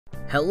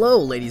Hello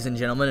ladies and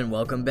gentlemen, and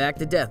welcome back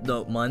to Death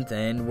Note month,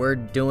 and we're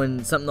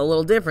doing something a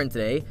little different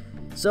today.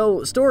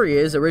 So, story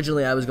is,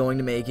 originally I was going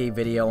to make a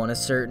video on a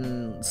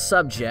certain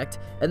subject,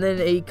 and then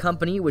a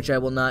company, which I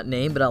will not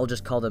name, but I'll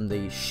just call them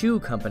the Shoe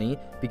Company,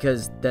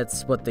 because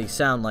that's what they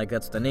sound like,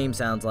 that's what the name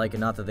sounds like, and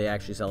not that they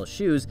actually sell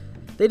shoes.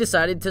 They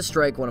decided to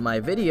strike one of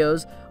my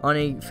videos on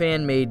a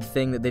fan-made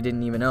thing that they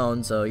didn't even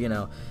own, so, you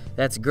know,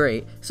 that's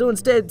great. So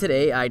instead,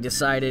 today, I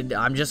decided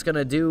I'm just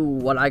gonna do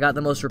what I got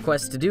the most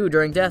requests to do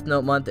during Death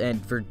Note month,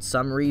 and for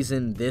some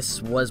reason,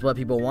 this was what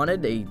people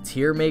wanted, a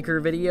tier maker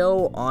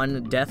video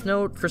on Death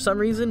Note for some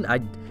reason.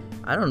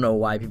 I don't know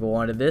why people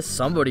wanted this.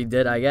 Somebody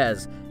did, I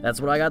guess.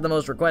 That's what I got the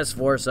most requests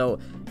for, so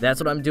that's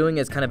what I'm doing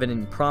as kind of an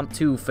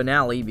impromptu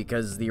finale,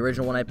 because the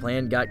original one I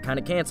planned got kind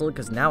of canceled,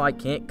 because now I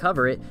can't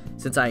cover it,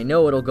 since I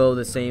know it'll go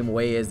the same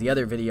way as the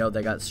other video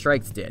that got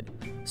striked did.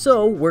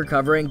 So, we're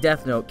covering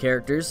Death Note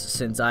characters,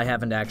 since I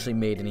haven't actually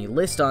made any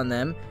list on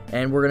them,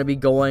 and we're going to be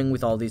going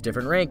with all these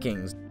different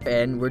rankings,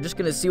 and we're just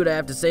going to see what I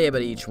have to say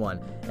about each one.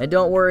 And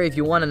don't worry, if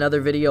you want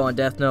another video on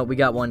Death Note, we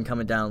got one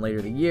coming down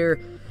later the year.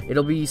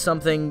 It'll be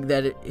something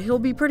that it'll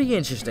be pretty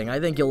interesting.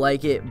 I think you'll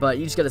like it, but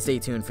you just gotta stay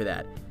tuned for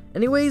that.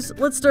 Anyways,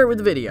 let's start with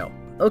the video.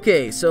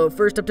 Okay, so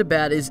first up to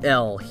bat is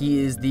L. He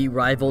is the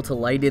rival to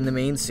Light in the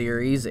main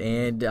series,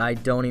 and I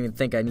don't even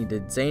think I need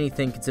to say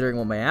anything considering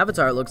what my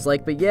avatar looks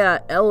like, but yeah,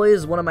 L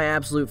is one of my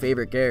absolute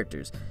favorite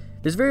characters.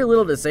 There's very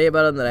little to say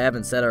about him that I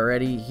haven't said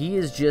already. He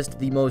is just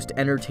the most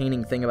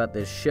entertaining thing about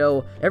this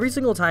show. Every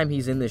single time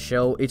he's in this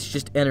show, it's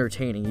just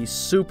entertaining. He's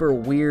super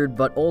weird,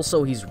 but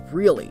also he's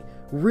really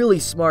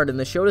smart, and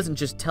the show doesn't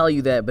just tell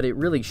you that, but it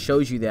really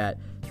shows you that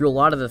through a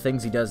lot of the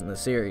things he does in the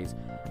series.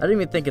 I don't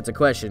even think it's a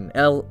question.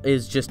 L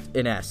is just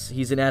an S.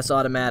 He's an S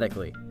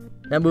automatically.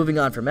 Now moving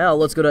on from L,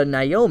 let's go to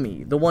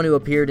Naomi, the one who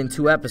appeared in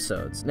 2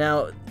 episodes.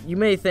 Now, you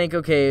may think,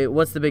 okay,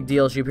 what's the big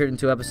deal? She appeared in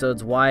 2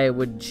 episodes. Why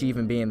would she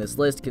even be in this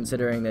list,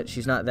 considering that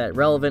she's not that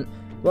relevant?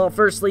 Well,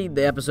 firstly,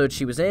 the episodes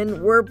she was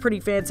in were pretty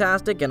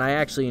fantastic, and I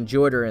actually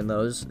enjoyed her in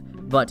those.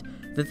 But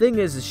the thing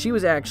is she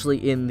was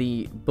actually in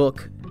the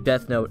book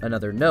Death Note,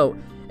 Another Note,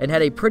 and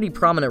had a pretty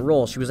prominent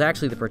role. She was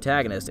actually the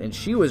protagonist, and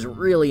she was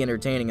really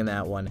entertaining in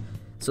that one.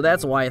 So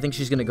that's why I think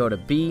she's going to go to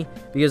B,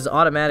 because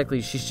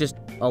automatically she's just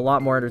a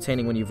lot more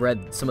entertaining when you've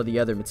read some of the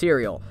other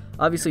material.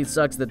 Obviously it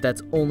sucks that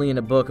that's only in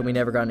a book and we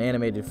never got an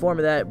animated form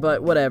of that,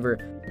 but whatever,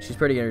 she's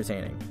pretty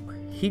entertaining.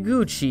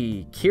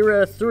 Higuchi,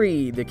 Kira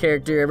 3, the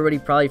character everybody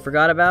probably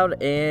forgot about,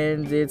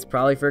 and it's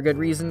probably for a good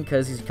reason,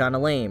 because he's kind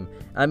of lame.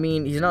 I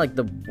mean, he's not like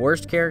the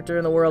worst character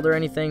in the world or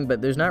anything, but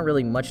there's not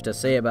really much to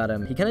say about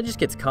him. He kind of just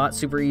gets caught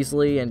super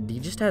easily, and he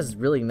just has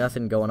really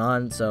nothing going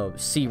on, so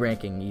C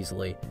ranking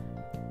easily.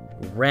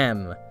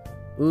 Rem.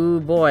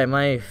 Ooh boy,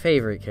 my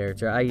favorite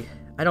character. I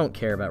don't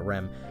care about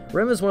Rem.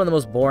 Rem is one of the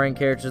most boring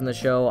characters in the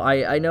show.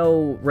 I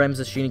know Rem's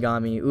a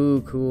Shinigami.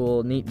 Ooh,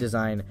 cool, neat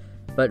design.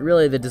 But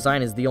really, the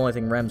design is the only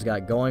thing Rem's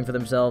got going for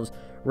themselves.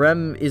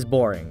 Rem is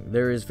boring.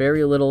 There is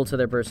very little to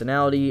their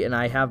personality, and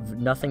I have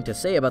nothing to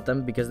say about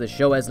them because the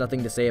show has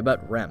nothing to say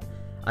about Rem.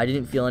 I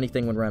didn't feel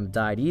anything when Rem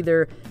died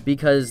either,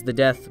 because the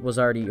death was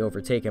already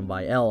overtaken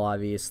by L,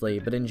 obviously.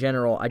 But in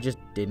general, I just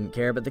didn't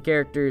care about the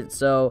character,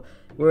 so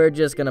we're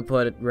just gonna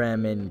put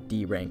Rem in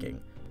D ranking.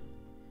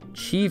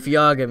 Chief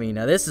Yagami.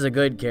 Now this is a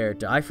good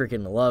character. I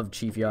freaking love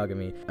Chief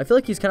Yagami. I feel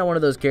like he's kind of one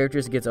of those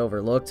characters that gets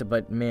overlooked,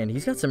 but man,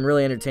 he's got some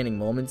really entertaining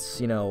moments.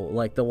 You know,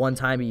 like the one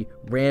time he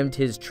rammed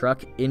his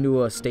truck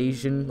into a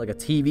station, like a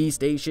TV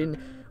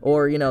station,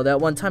 or, you know, that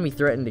one time he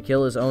threatened to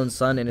kill his own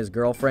son and his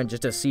girlfriend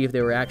just to see if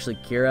they were actually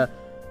Kira.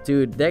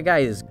 Dude, that guy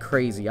is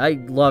crazy. I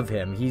love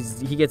him.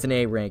 He gets an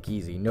A rank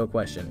easy, no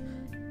question.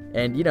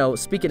 And, you know,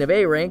 speaking of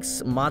A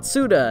ranks,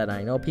 Matsuda, and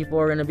I know people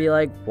are going to be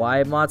like,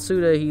 why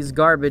Matsuda? He's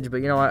garbage,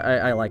 but, you know,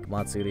 I like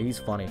Matsuda. He's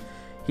funny.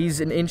 He's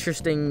an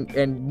interesting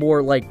and more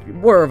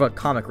of a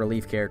comic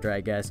relief character,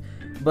 I guess.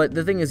 But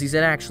the thing is, he's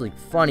an actually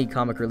funny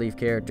comic relief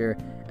character,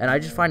 and I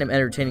just find him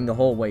entertaining the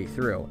whole way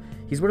through.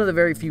 He's one of the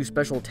very few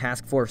special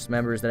task force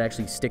members that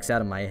actually sticks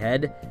out in my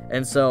head,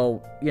 and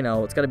so, you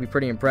know, it's got to be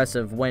pretty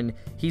impressive when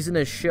he's in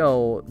a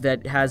show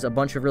that has a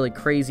bunch of really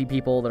crazy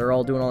people that are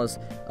all doing all this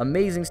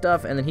amazing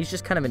stuff, and then he's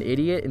just kind of an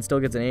idiot and still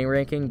gets an A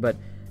ranking, but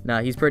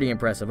nah, he's pretty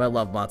impressive. I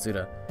love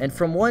Matsuda. And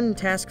from one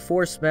task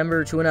force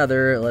member to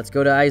another, let's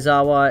go to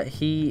Aizawa.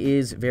 He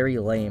is very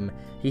lame.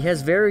 He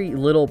has very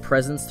little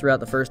presence throughout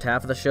the first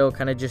half of the show,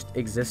 kind of just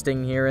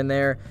existing here and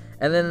there.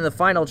 And then in the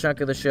final chunk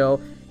of the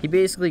show, he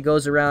basically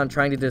goes around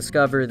trying to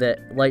discover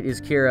that Light is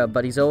Kira,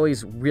 but he's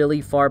always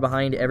really far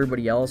behind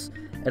everybody else.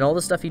 And all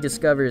the stuff he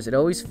discovers, it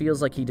always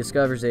feels like he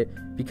discovers it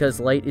because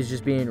Light is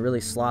just being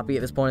really sloppy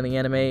at this point in the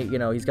anime. You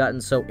know, he's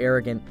gotten so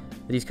arrogant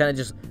that he's kind of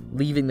just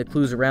leaving the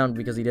clues around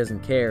because he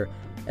doesn't care.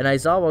 And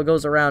Aizawa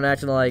goes around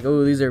acting like,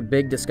 oh, these are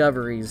big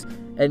discoveries.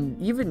 And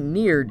even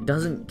Nier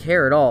doesn't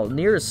care at all.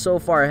 Nier is so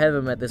far ahead of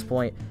him at this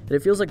point that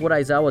it feels like what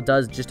Aizawa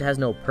does just has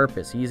no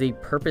purpose. He's a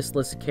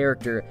purposeless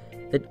character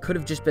that could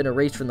have just been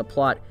erased from the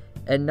plot,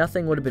 and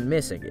nothing would have been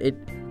missing. It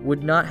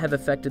would not have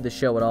affected the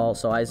show at all,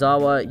 so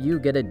Aizawa, you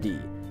get a D.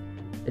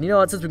 And you know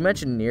what, since we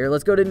mentioned Nier,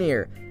 let's go to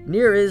Nier.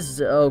 Nier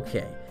is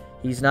okay.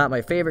 He's not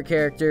my favorite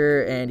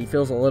character, and he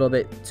feels a little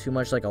bit too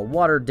much like a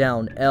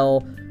watered-down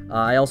L.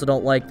 I also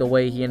don't like the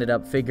way he ended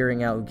up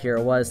figuring out who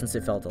Kira was, since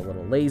it felt a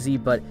little lazy,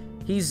 but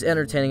he's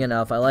entertaining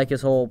enough. I like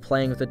his whole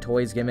playing with the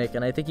toys gimmick,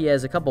 and I think he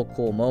has a couple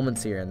cool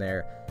moments here and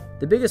there.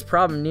 The biggest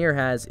problem Nier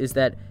has is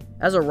that,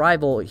 as a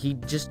rival, he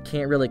just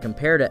can't really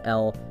compare to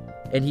L,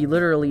 and he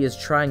literally is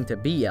trying to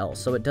be L,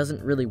 so it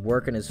doesn't really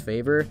work in his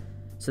favor,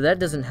 so that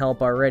doesn't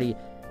help already.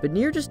 But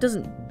Nier just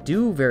doesn't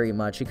do very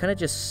much. He kind of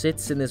just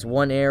sits in this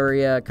one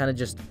area, kind of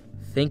just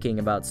thinking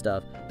about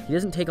stuff. He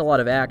doesn't take a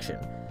lot of action,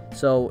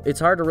 so it's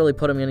hard to really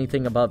put him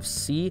anything above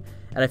C,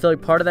 and I feel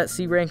like part of that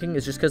C ranking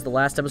is just because the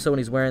last episode when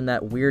he's wearing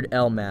that weird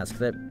L mask,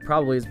 that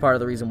probably is part of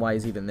the reason why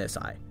he's even this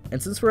high.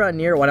 And since we're on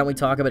Nier, why don't we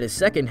talk about his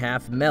second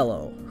half,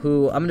 Mello,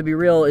 who, I'm gonna be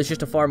real, is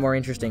just a far more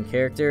interesting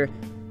character.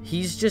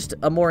 He's just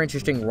a more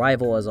interesting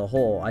rival as a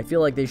whole. I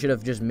feel like they should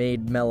have just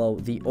made Mello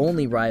the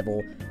only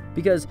rival,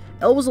 because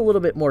L was a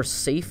little bit more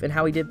safe in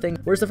how he did things,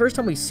 whereas the first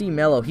time we see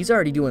Mello, he's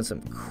already doing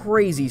some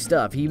crazy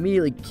stuff. He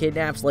immediately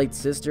kidnaps Light's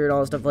sister and all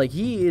this stuff. Like,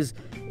 he is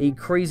a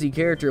crazy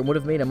character and would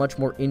have made a much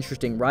more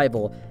interesting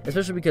rival,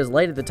 especially because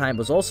Light at the time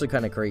was also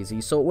kind of crazy,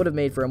 so it would have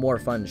made for a more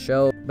fun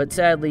show. But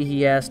sadly,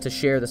 he has to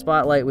share the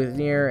spotlight with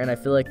Nier, and I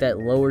feel like that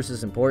lowers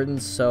his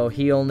importance, so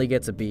he only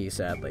gets a B,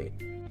 sadly.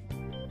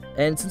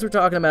 And since we're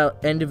talking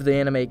about end of the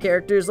anime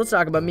characters, let's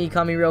talk about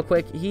Mikami real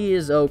quick. He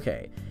is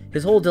okay.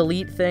 His whole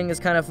delete thing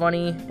is kind of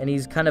funny, and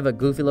he's kind of a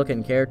goofy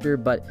looking character,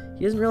 but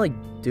he doesn't really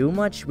do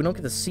much. We don't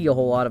get to see a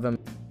whole lot of him.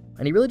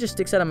 And he really just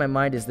sticks out in my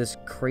mind as this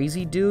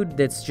crazy dude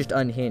that's just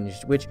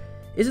unhinged, which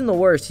isn't the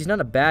worst. He's not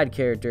a bad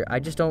character. I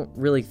just don't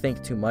really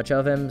think too much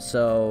of him,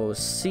 so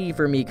C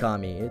for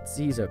Mikami.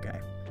 He's okay.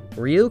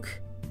 Ryuk?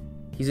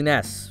 He's an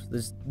S.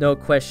 There's no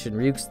question.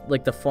 Ryuk's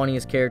like the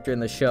funniest character in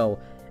the show.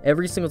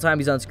 Every single time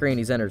he's on screen,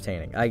 he's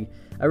entertaining. I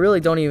really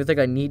don't even think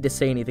I need to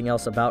say anything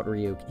else about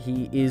Ryuk.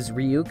 He is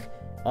Ryuk.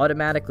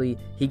 Automatically,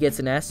 he gets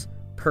an S.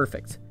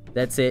 Perfect.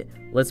 That's it.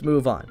 Let's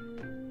move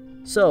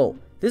on. So,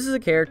 this is a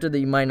character that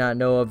you might not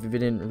know of if you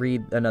didn't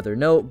read another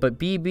note, but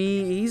BB,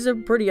 he's a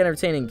pretty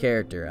entertaining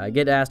character. I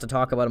get asked to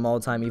talk about him all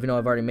the time, even though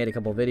I've already made a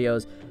couple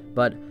videos,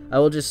 but I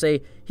will just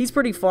say, he's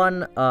pretty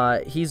fun.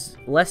 He's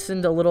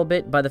lessened a little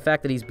bit by the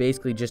fact that he's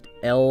basically just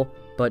L,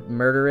 but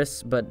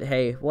murderous, but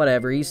hey,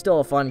 whatever. He's still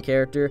a fun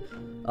character.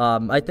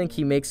 I think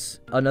he makes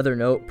another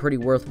note pretty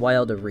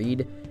worthwhile to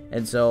read,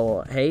 and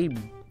so, hey,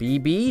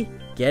 BB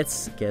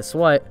gets, guess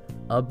what?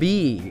 A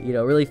B, you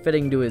know, really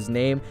fitting to his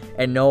name.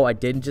 And no, I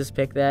didn't just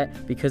pick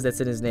that because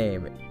that's in his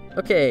name.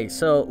 Okay,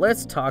 so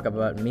let's talk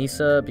about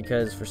Misa,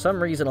 because for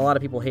some reason a lot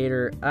of people hate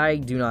her. I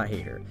do not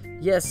hate her.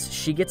 Yes,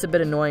 she gets a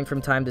bit annoying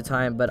from time to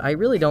time, but I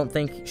really don't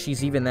think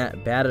she's even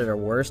that bad at her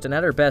worst, and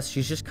at her best,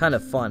 she's just kind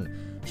of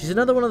fun. She's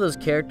another one of those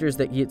characters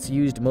that gets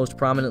used most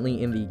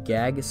prominently in the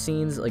gag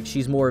scenes. Like,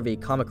 she's more of a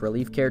comic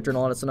relief character in a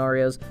lot of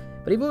scenarios,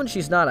 but even when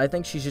she's not, I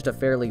think she's just a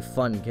fairly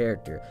fun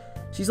character.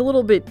 She's a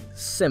little bit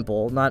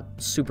simple, not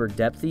super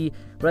depthy,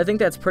 but I think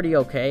that's pretty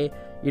okay.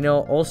 You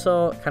know,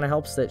 also kind of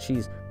helps that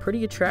she's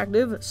pretty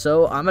attractive,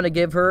 so I'm going to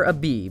give her a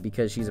B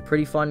because she's a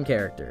pretty fun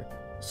character.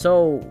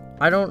 So,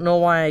 I don't know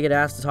why I get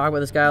asked to talk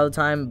about this guy all the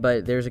time,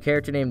 but there's a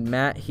character named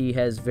Matt. He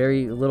has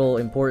very little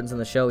importance in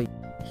the show.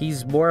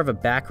 He's more of a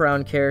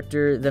background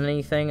character than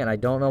anything, and I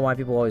don't know why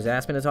people always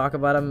ask me to talk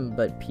about him,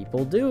 but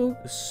people do.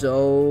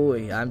 So,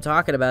 I'm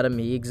talking about him.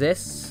 He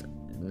exists.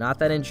 Not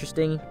that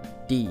interesting.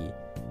 D.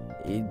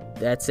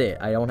 That's it.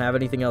 I don't have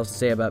anything else to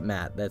say about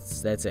Matt.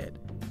 That's it.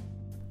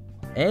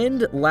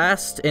 And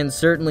last, and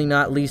certainly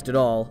not least at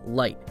all,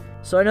 Light.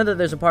 So I know that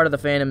there's a part of the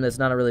fandom that's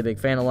not a really big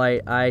fan of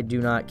Light. I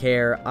do not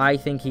care. I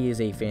think he is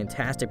a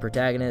fantastic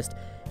protagonist.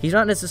 He's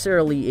not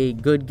necessarily a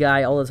good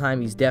guy all the time.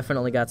 He's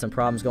definitely got some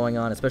problems going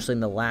on, especially in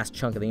the last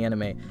chunk of the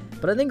anime.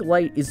 But I think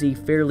Light is a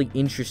fairly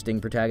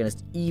interesting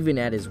protagonist, even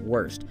at his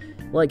worst.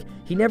 Like,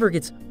 he never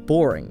gets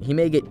boring. He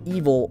may get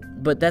evil,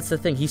 but that's the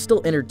thing. He's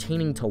still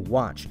entertaining to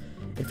watch.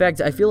 In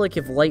fact, I feel like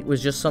if Light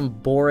was just some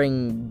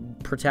boring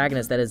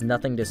protagonist that has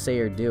nothing to say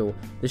or do,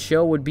 the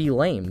show would be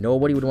lame.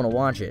 Nobody would want to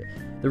watch it.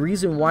 The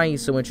reason why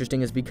he's so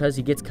interesting is because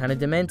he gets kind of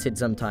demented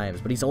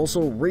sometimes, but he's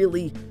also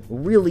really,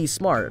 really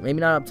smart. Maybe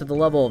not up to the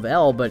level of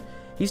L, but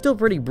he's still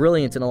pretty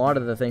brilliant in a lot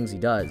of the things he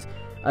does.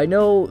 I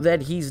know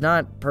that he's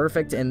not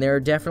perfect, and there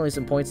are definitely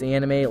some points in the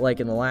anime, like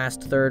in the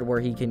last third,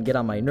 where he can get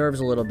on my nerves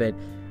a little bit.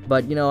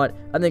 But you know what?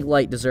 I think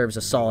Light deserves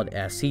a solid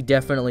S. He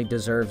definitely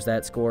deserves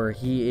that score.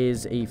 He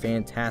is a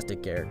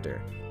fantastic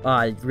character.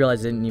 I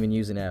realized I didn't even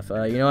use an F.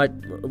 You know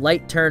what?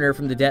 Light Turner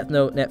from the Death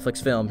Note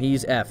Netflix film.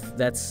 He's F.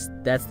 That's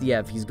the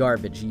F. He's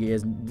garbage.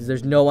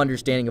 There's no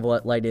understanding of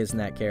what Light is in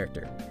that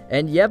character.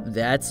 And yep,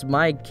 that's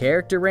my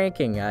character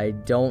ranking. I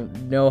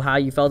don't know how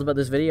you felt about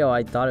this video.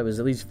 I thought it was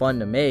at least fun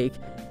to make.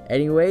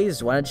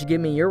 Anyways, why don't you give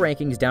me your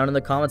rankings down in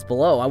the comments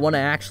below? I want to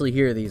actually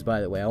hear these,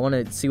 by the way. I want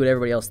to see what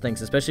everybody else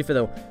thinks, especially for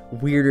the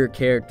weirder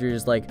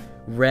characters like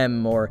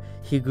Rem or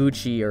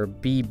Higuchi or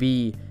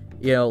BB.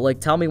 You know, like,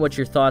 tell me what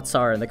your thoughts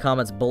are in the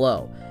comments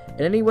below.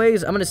 And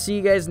anyways, I'm going to see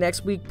you guys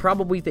next week,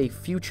 probably with a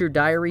future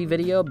diary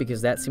video,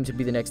 because that seems to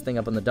be the next thing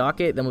up on the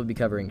docket. Then we'll be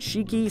covering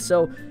Shiki,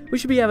 so we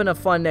should be having a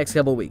fun next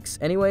couple weeks.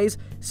 Anyways,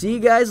 see you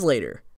guys later.